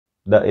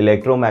the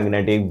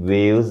electromagnetic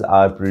waves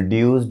are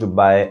produced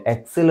by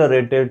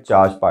accelerated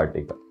charged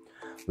particles.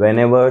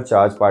 Whenever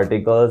charged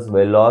particles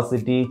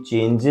velocity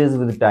changes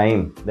with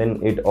time, then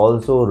it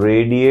also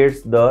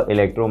radiates the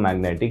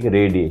electromagnetic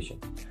radiation.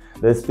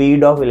 The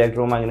speed of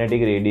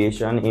electromagnetic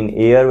radiation in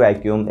air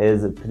vacuum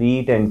is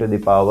 310 to the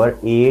power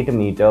 8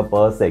 meter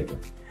per second,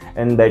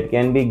 and that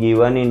can be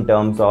given in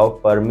terms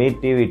of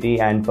permittivity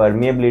and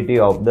permeability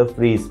of the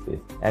free space.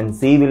 And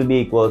C will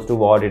be equals to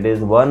what it is,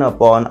 1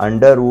 upon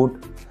under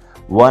root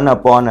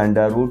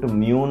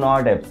mu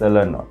naught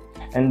epsilon naught.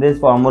 And this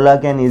formula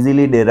can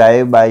easily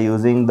derive by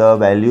using the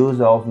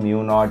values of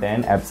mu naught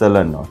and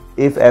epsilon naught.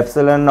 If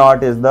epsilon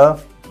naught is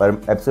the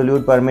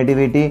absolute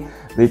permittivity,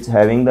 which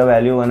having the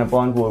value 1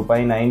 upon 4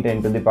 pi 9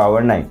 10 to the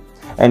power 9,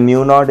 and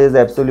mu naught is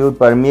absolute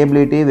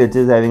permeability, which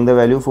is having the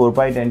value 4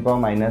 pi 10 power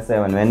minus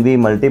 7. When we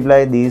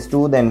multiply these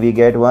two, then we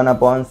get 1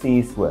 upon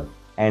c square,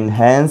 and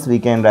hence we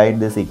can write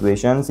this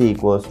equation C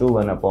equals to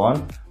 1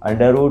 upon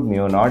under root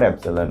mu naught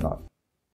epsilon naught.